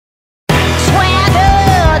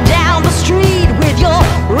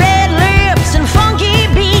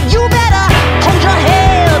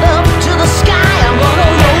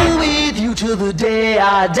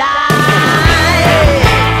die.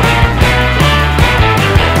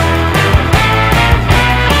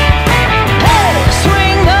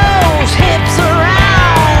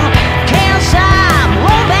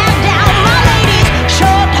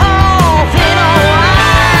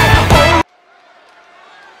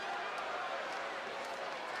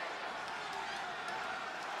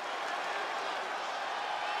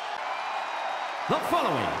 The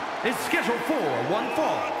following is scheduled for one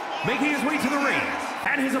fall, making his way to the ring,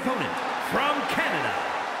 and his opponent from Canada,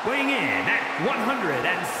 weighing in at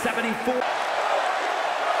 174.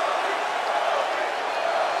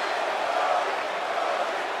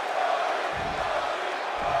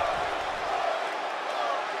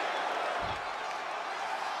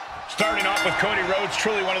 Starting off with Cody Rhodes,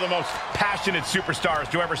 truly one of the most passionate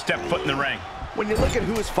superstars to ever step foot in the ring. When you look at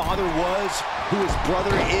who his father was, who his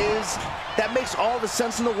brother is, that makes all the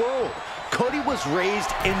sense in the world. Cody was raised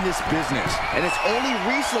in this business, and it's only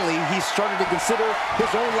recently he started to consider his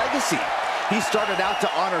own legacy. He started out to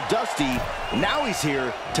honor Dusty, now he's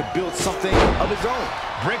here to build something of his own.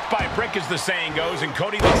 Brick by brick, as the saying goes, and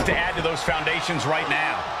Cody looks to add to those foundations right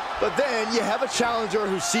now. But then you have a challenger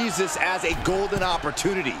who sees this as a golden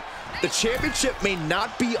opportunity. The championship may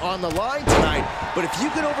not be on the line tonight, but if you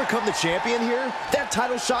can overcome the champion here, that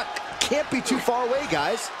title shot can't be too far away,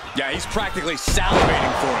 guys. Yeah, he's practically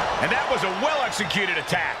salivating for it. And that was a well-executed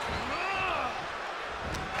attack.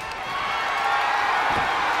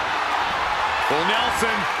 Full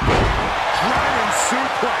Nelson. Dragon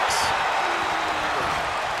suplex.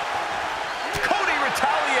 Cody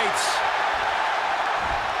retaliates.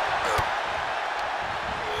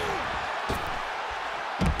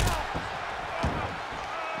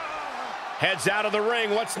 Heads out of the ring.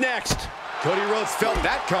 What's next? Cody Rhodes felt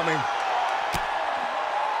that coming.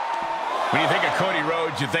 When you think of Cody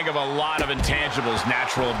Rhodes, you think of a lot of intangibles: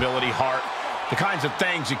 natural ability, heart, the kinds of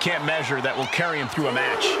things you can't measure that will carry him through a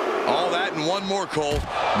match. All that and one more, Cole: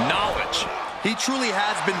 knowledge. He truly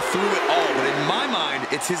has been through it all, but in my mind,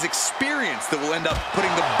 it's his experience that will end up putting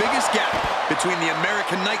the biggest gap between the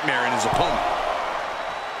American Nightmare and his opponent.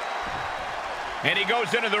 And he goes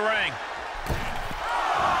into the ring.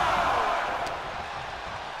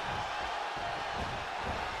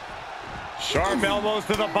 Sharp elbows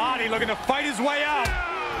to the body, looking to fight his way out.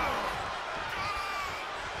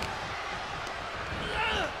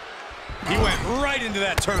 He went right into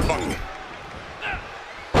that turnbuckle.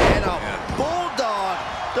 And a bulldog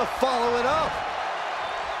to follow it up.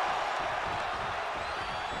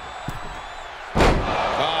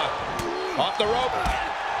 Off the rope.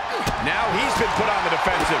 Now he's been put on the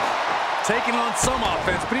defensive. Taking on some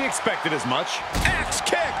offense, but he expected as much. Axe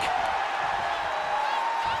kick.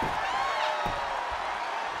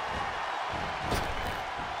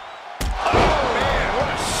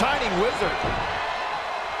 Shining wizard.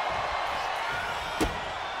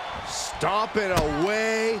 Stomping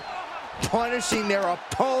away, punishing their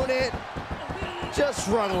opponent. Just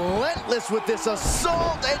relentless with this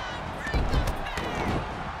assault. And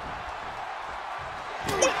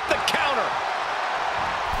with the counter.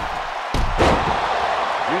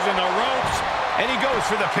 Using the ropes, and he goes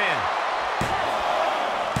for the pin.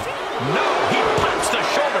 No, he punches the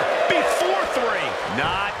shoulder before 3.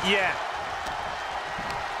 Not yet.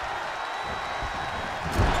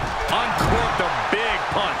 Uncorked a big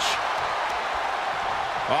punch.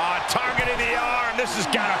 Targeting the arm. This has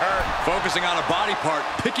got to hurt. Focusing on a body part,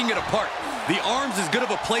 picking it apart. The arm's as good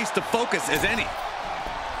of a place to focus as any.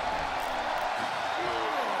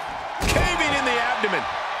 Caving in the abdomen.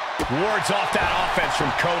 Wards off that offense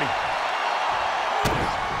from Cody.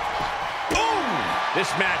 Boom! This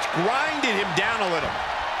match grinded him down a little.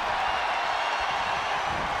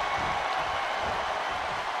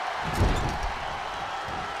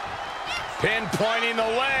 Pinpointing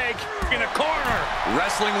the leg in the corner.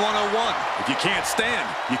 Wrestling 101. If you can't stand,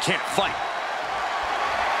 you can't fight.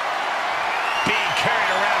 Being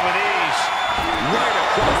carried around with ease. Right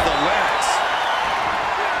across the legs.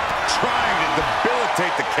 Trying to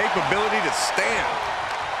debilitate the capability to stand.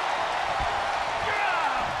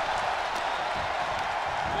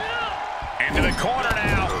 Into the corner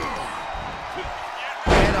now.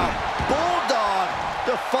 And a bulldog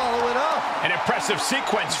to follow it up. An impressive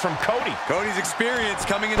sequence from Cody. Cody's experience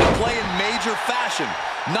coming into play in major fashion.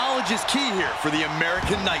 Knowledge is key here for the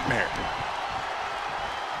American Nightmare.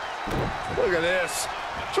 Look at this.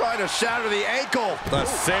 Trying to shatter the ankle.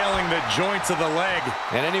 Assailing the joints of the leg.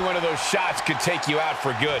 And any one of those shots could take you out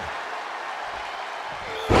for good.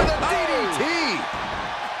 With a DDT.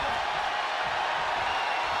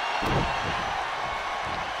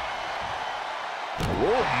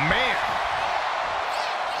 Oh, man.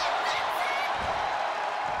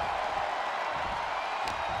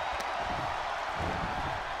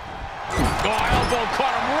 elbow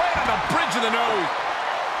caught him right on the bridge of the nose.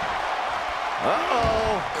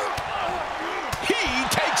 Uh-oh. He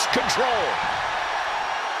takes control.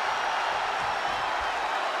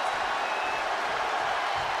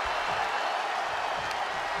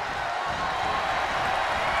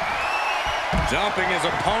 Dumping his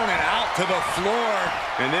opponent out to the floor.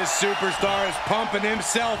 And this superstar is pumping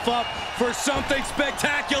himself up for something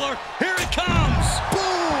spectacular. Here it comes.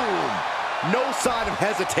 Boom! No sign of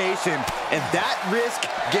hesitation, and that risk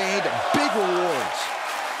gained big rewards.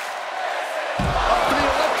 Up to the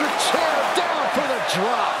electric chair, down for the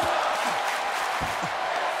drop.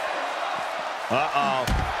 Uh-oh.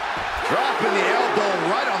 Dropping the elbow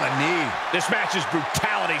right on the knee. This match's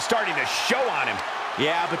brutality starting to show on him.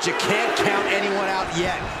 Yeah, but you can't count anyone out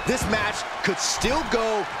yet. This match could still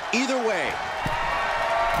go either way.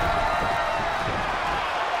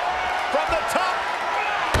 From the top.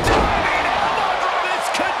 Diving elbow. This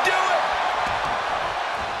could do it.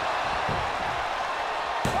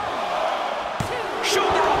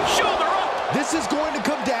 Shoulder up, shoulder up. This is going to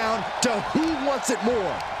come down to who wants it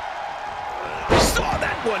more. Saw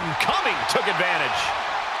that one coming. Took advantage.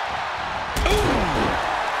 Ooh.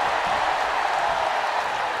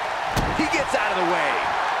 He gets out of the way.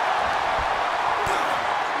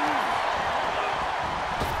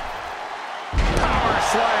 Power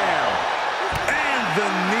slam. And the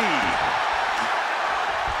knee.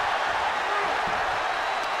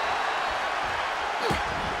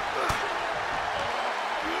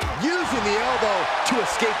 Using the elbow to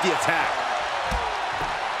escape the attack.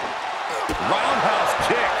 Roundhouse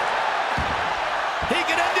kick. He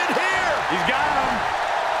can end it here. He's got him.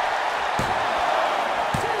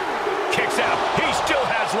 Kicks out. He still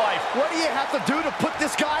has life. What do you have to do to put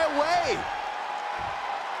this guy away?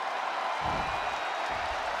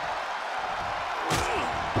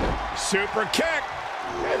 Super kick.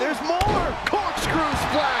 Hey, there's more. Corkscrew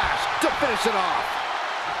splash to finish it off.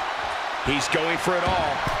 He's going for it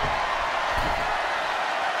all.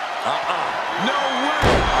 No way.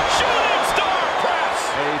 Shooting star press.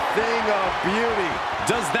 A thing of beauty.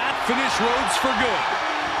 Does that finish Rhodes for good?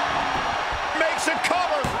 Makes a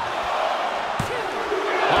cover.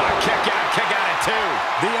 Oh, kick out at two.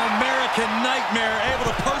 The American Nightmare able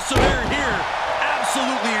to persevere here.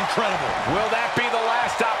 Absolutely incredible. Will that be the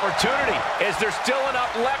last opportunity? Is there still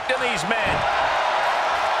enough left in these men?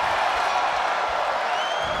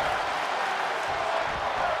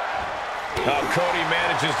 Oh, Cody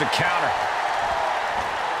manages to counter.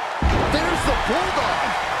 There's the Bulldog.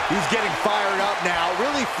 He's getting fired up now,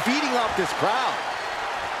 really feeding off this crowd.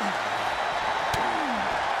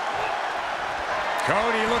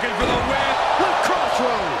 Cody looking for the win. With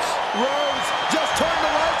crossroads. Rhodes just turned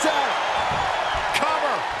the lights out.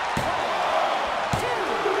 Cover.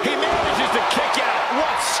 He manages to kick out.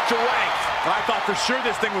 What strength. I thought for sure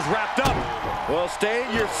this thing was wrapped up. Well, stay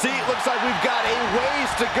in your seat. Looks like we've got a ways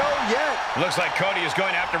to go yet. Looks like Cody is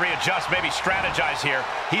going to have to readjust, maybe strategize here.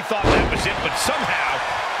 He thought that was it, but somehow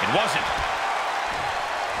it wasn't.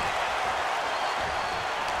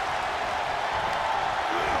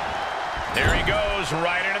 There he goes,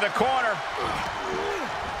 right into the corner.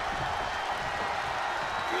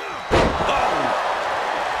 Oh!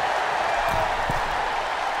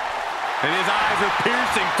 And his eyes are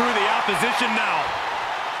piercing through the opposition now.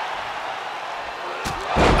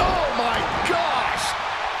 Oh, my gosh!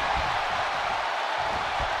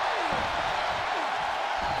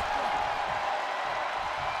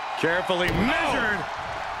 Carefully measured.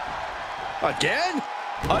 Again?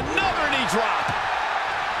 Another knee drop.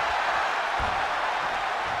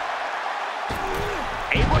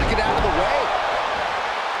 Able to get out of the way.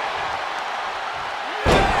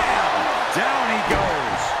 Down he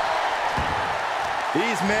goes.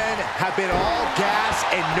 These men have been all gas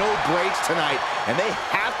and no brakes tonight, and they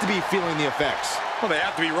have to be feeling the effects. Well, they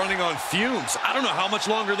have to be running on fumes. I don't know how much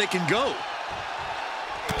longer they can go.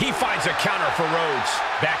 He finds a counter for Rhodes.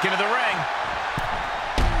 Back into the ring.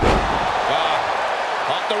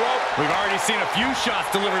 Off the rope. We've already seen a few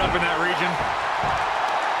shots delivered up in that region.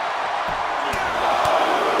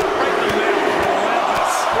 Right in the middle.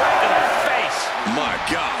 Relentless. Right in the face. My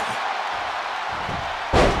God.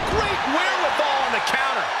 Great wherewithal on the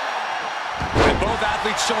counter. And both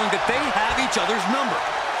athletes showing that they have each other's number.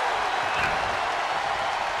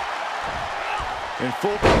 In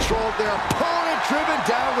full control of their opponent, driven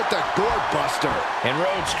down with the gourd buster. And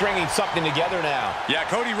Rhodes stringing something together now. Yeah,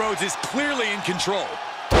 Cody Rhodes is clearly in control.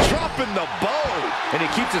 Dropping the bow. And he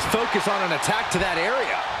keeps his focus on an attack to that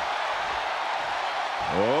area.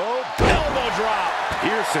 Oh, Elbow drop.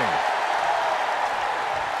 piercing.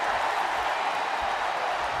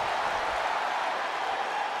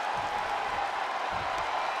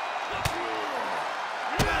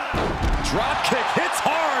 Drop kick hits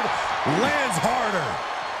hard, lands harder.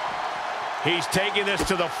 He's taking this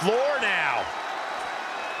to the floor now.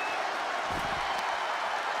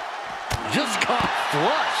 Just caught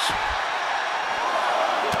flush.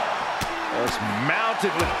 Just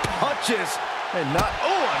mounted with punches and not,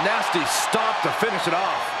 oh, a nasty stop to finish it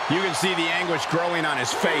off. You can see the anguish growing on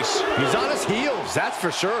his face. He's on his heels, that's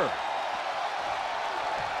for sure.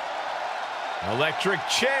 Electric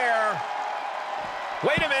chair.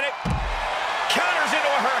 Wait a minute. Counters into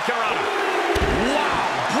a hurricanrana.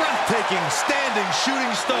 Wow, breathtaking standing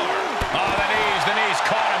shooting star. Oh, the knees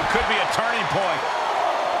caught him. Could be a turning point.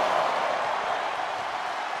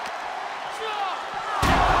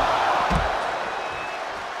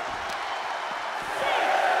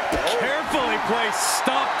 Carefully placed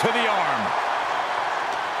stomp to the arm.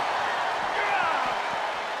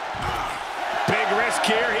 Big risk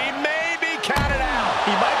here. He may be counted out.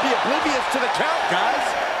 He might be oblivious to the count, guys.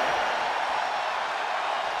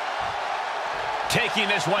 Taking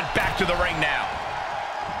this one back to the ring now.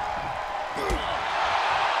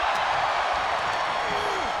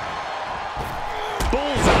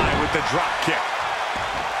 Bullseye with the drop kick.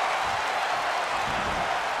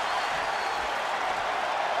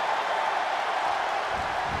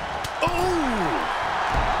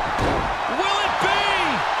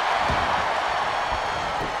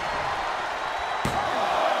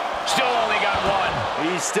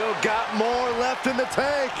 He's still got more left in the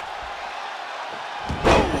tank.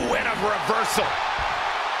 Oh, and a reversal.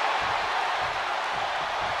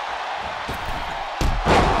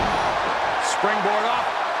 Springboard up.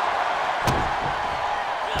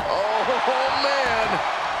 Oh, man.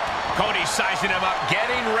 Cody sizing him up,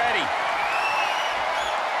 getting ready.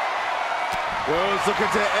 Rhodes looking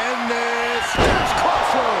to end this. There's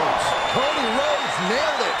Crossroads. Cody Rhodes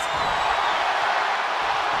nailed it.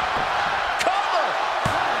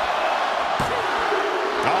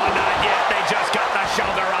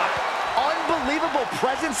 Shoulder up. Unbelievable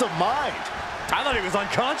presence of mind. I thought he was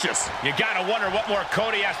unconscious. You gotta wonder what more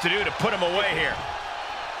Cody has to do to put him away here.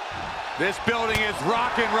 This building is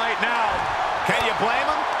rocking right now. Can you blame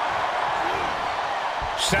him?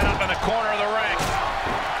 Set up in the corner of the ring.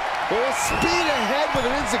 Well, speed ahead with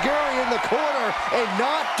an enziguri in the corner and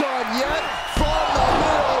not done yet from the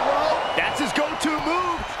middle row. That's his go-to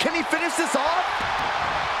move. Can he finish this off?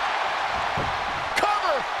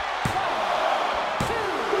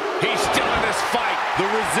 Fight. The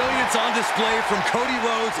resilience on display from Cody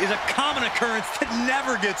Rhodes is a common occurrence that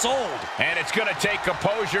never gets old. And it's going to take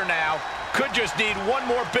composure now. Could just need one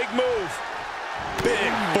more big move.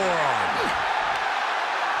 Big forearm.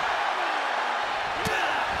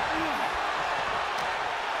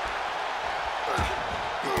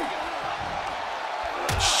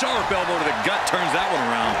 Sharp elbow to the gut turns that one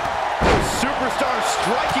around. Superstar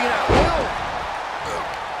striking at will.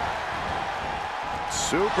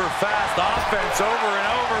 Super fast offense over and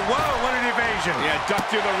over. Whoa, what an evasion. Yeah, duck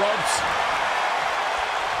through the ropes.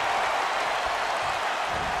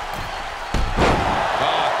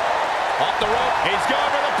 Off the rope. He's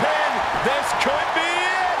going for the pin. This could be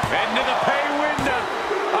it. Into the pay window.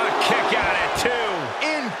 A kick out at 2.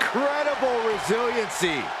 Incredible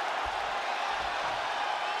resiliency.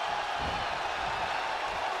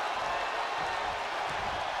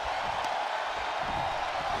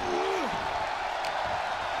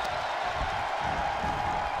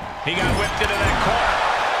 He got whipped into that corner.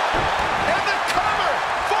 And the cover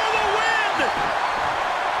for the win!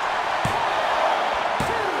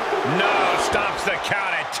 No, stops the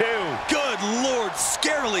count at 2. Good Lord,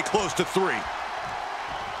 scarily close to 3.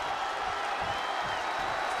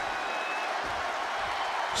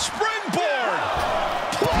 Springboard!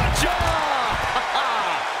 Plancha!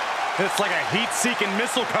 It's like a heat-seeking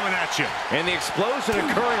missile coming at you. And the explosion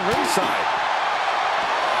occurring ringside.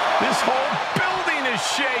 This whole building is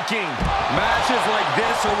shaking. Matches like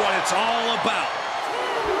this are what it's all about.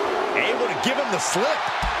 Able to give him the slip.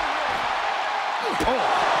 Oh.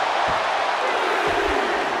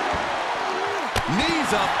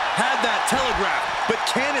 Knees up, had that telegraphed, but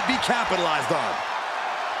can it be capitalized on?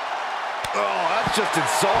 Oh, that's just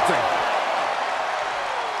insulting.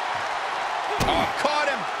 Oh, caught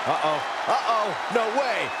him. Uh-oh. Uh-oh. No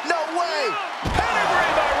way. No way.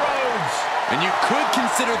 Pedigree by Rhodes. And you could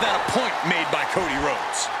consider that a point made by Cody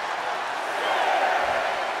Rhodes.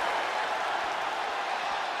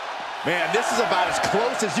 Man, this is about as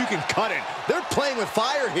close as you can cut it. They're playing with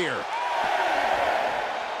fire here.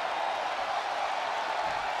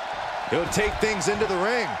 He'll take things into the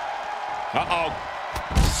ring. Uh-oh.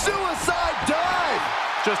 Suicide dive!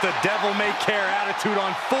 Just a devil-may-care attitude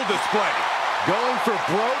on full display. Going for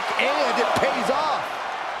broke, and it pays off.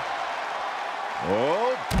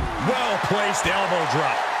 Oh, well-placed elbow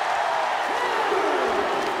drop.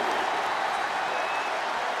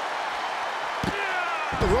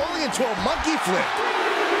 rolling into a monkey flip.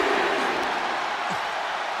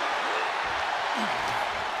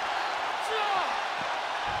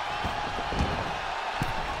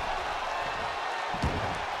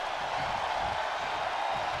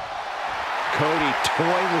 Cody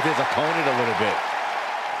toying with his opponent a little bit.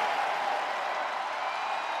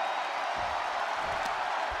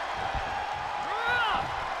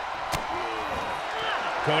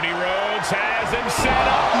 Cody Rhodes has him set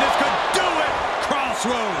up. And this could do it.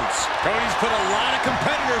 Crossroads. Cody's put a lot of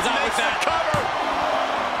competitors out with that. Cover.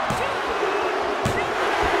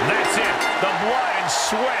 That's it. The blood and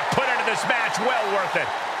sweat put into this match. Well worth it.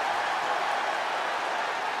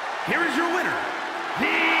 Here is your winner,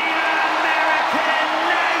 the American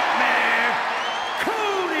Nightmare,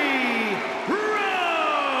 Cody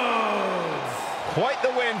Rhodes. Quite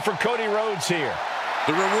the win for Cody Rhodes here.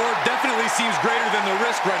 The reward definitely seems greater than the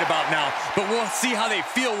risk right about now, but we'll see how they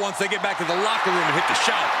feel once they get back to the locker room and hit the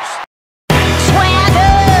showers.